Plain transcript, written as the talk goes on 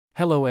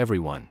Hello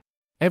everyone.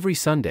 Every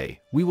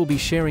Sunday, we will be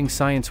sharing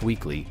Science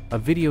Weekly, a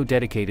video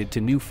dedicated to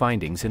new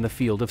findings in the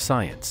field of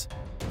science.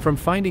 From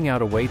finding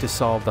out a way to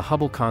solve the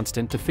Hubble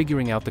constant to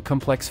figuring out the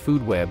complex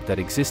food web that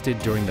existed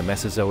during the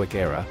Mesozoic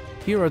era,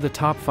 here are the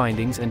top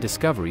findings and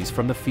discoveries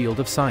from the field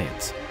of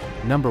science.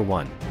 Number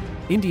 1.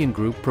 Indian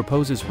group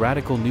proposes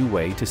radical new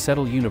way to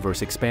settle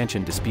universe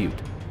expansion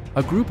dispute.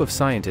 A group of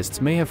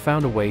scientists may have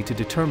found a way to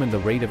determine the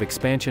rate of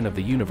expansion of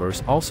the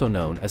universe, also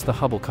known as the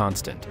Hubble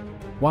constant.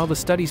 While the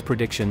study's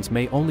predictions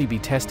may only be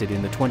tested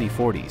in the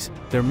 2040s,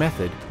 their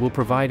method will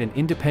provide an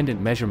independent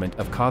measurement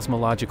of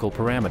cosmological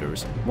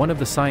parameters, one of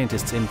the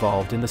scientists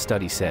involved in the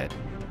study said.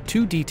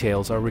 Two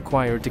details are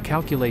required to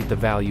calculate the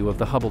value of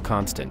the Hubble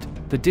constant: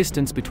 the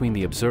distance between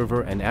the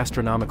observer and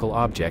astronomical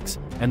objects,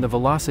 and the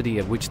velocity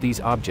at which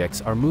these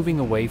objects are moving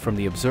away from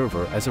the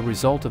observer as a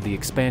result of the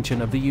expansion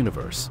of the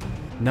universe.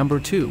 Number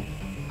 2.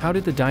 How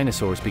did the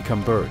dinosaurs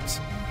become birds?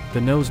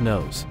 The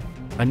nose.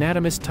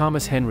 Anatomist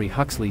Thomas Henry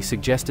Huxley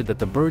suggested that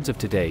the birds of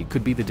today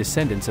could be the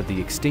descendants of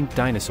the extinct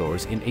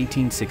dinosaurs in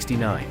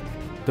 1869.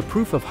 The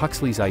proof of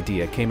Huxley's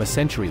idea came a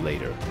century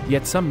later,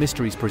 yet some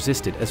mysteries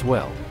persisted as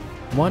well.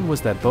 One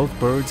was that both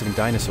birds and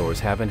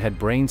dinosaurs have and had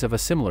brains of a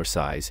similar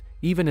size,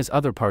 even as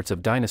other parts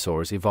of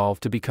dinosaurs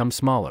evolved to become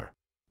smaller.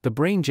 The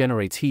brain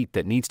generates heat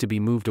that needs to be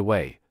moved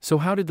away, so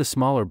how did the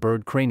smaller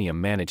bird cranium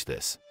manage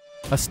this?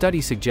 A study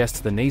suggests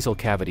the nasal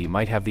cavity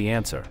might have the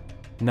answer.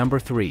 Number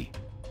 3.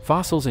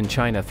 Fossils in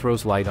China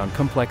throws light on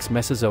complex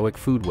Mesozoic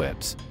food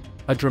webs.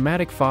 A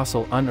dramatic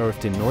fossil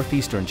unearthed in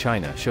northeastern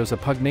China shows a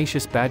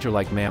pugnacious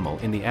badger-like mammal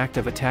in the act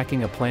of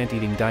attacking a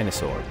plant-eating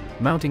dinosaur,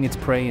 mounting its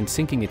prey and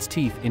sinking its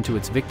teeth into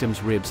its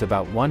victim's ribs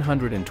about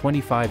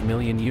 125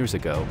 million years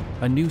ago,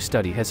 a new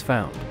study has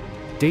found.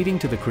 Dating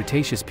to the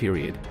Cretaceous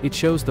period, it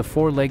shows the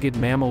four-legged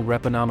mammal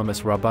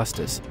Repenonomus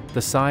robustus,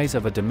 the size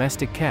of a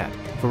domestic cat,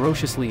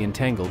 ferociously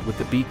entangled with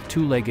the beaked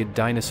two-legged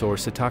dinosaur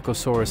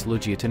Psittacosaurus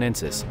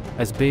lugiatinensis,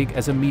 as big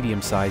as a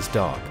medium-sized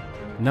dog.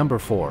 Number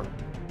 4.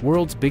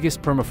 World's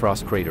biggest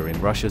permafrost crater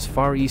in Russia's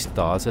Far East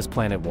thaws as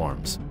planet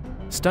warms.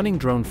 Stunning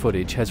drone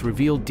footage has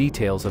revealed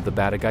details of the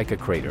Batagayka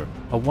crater,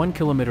 a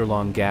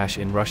 1-kilometer-long gash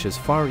in Russia's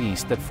Far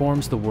East that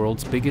forms the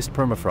world's biggest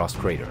permafrost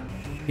crater.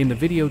 In the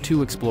video,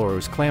 two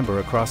explorers clamber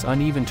across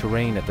uneven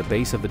terrain at the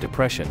base of the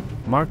depression,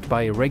 marked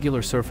by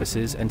irregular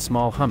surfaces and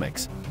small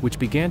hummocks, which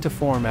began to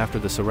form after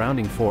the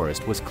surrounding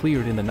forest was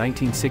cleared in the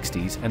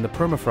 1960s and the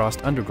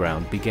permafrost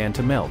underground began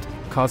to melt,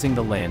 causing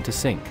the land to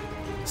sink.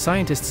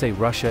 Scientists say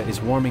Russia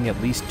is warming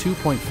at least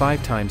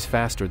 2.5 times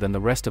faster than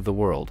the rest of the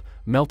world,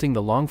 melting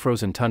the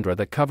long-frozen tundra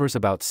that covers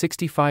about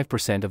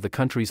 65% of the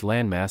country's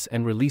landmass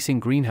and releasing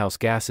greenhouse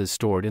gases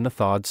stored in the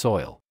thawed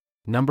soil.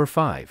 Number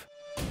 5.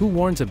 Who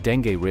warns of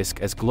dengue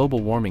risk as global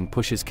warming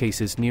pushes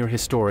cases near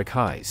historic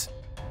highs?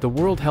 The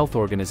World Health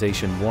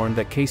Organization warned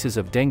that cases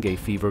of dengue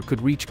fever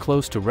could reach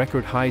close to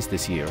record highs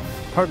this year,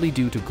 partly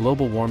due to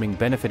global warming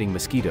benefiting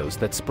mosquitoes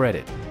that spread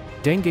it.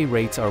 Dengue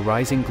rates are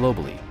rising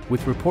globally,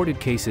 with reported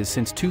cases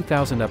since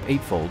 2000 up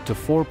eightfold to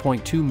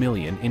 4.2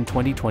 million in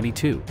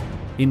 2022.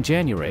 In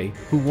January,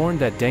 WHO warned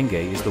that dengue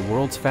is the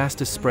world's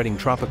fastest spreading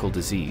tropical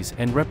disease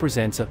and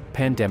represents a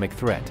pandemic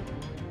threat.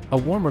 A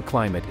warmer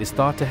climate is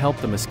thought to help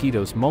the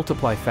mosquitoes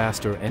multiply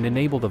faster and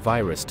enable the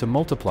virus to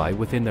multiply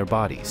within their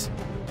bodies.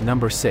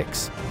 Number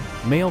 6.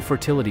 Male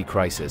fertility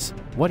crisis: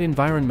 what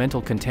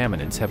environmental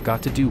contaminants have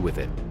got to do with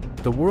it?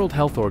 The World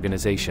Health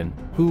Organization,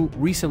 WHO,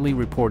 recently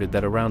reported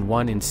that around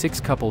 1 in 6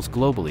 couples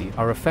globally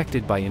are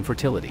affected by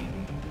infertility.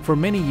 For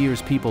many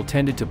years, people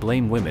tended to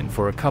blame women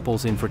for a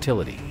couple's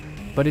infertility.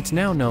 But it's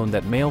now known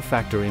that male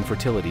factor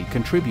infertility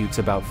contributes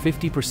about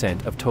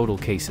 50% of total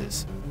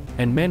cases.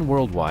 And men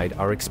worldwide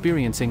are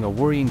experiencing a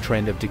worrying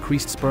trend of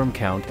decreased sperm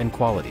count and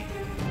quality.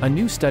 A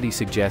new study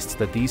suggests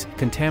that these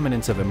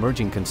contaminants of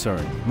emerging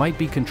concern might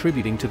be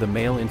contributing to the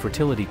male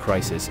infertility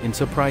crisis in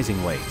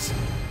surprising ways.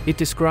 It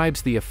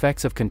describes the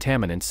effects of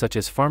contaminants such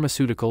as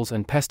pharmaceuticals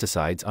and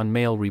pesticides on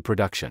male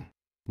reproduction.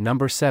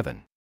 Number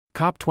 7.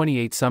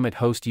 COP28 summit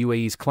host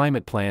UAE's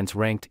climate plans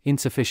ranked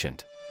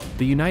insufficient.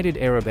 The United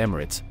Arab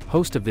Emirates,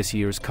 host of this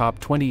year's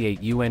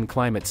COP28 UN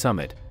Climate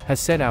Summit, has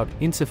set out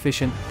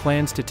insufficient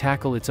plans to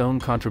tackle its own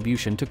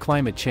contribution to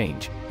climate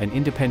change, an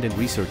independent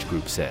research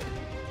group said.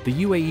 The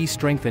UAE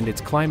strengthened its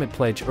climate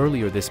pledge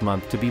earlier this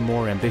month to be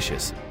more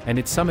ambitious, and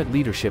its summit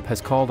leadership has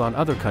called on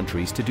other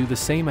countries to do the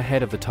same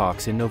ahead of the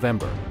talks in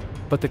November.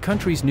 But the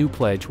country's new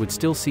pledge would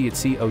still see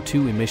its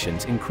CO2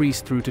 emissions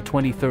increase through to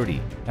 2030,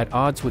 at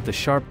odds with the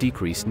sharp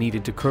decrease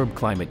needed to curb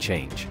climate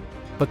change.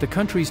 But the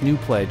country's new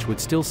pledge would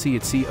still see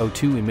its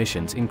CO2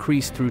 emissions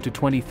increase through to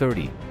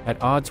 2030,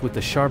 at odds with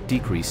the sharp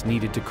decrease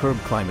needed to curb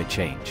climate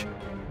change.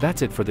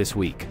 That's it for this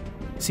week.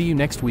 See you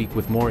next week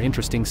with more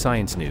interesting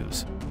science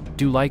news.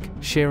 Do like,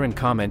 share and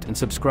comment and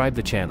subscribe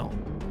the channel.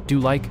 Do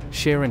like,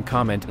 share and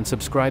comment and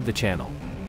subscribe the channel.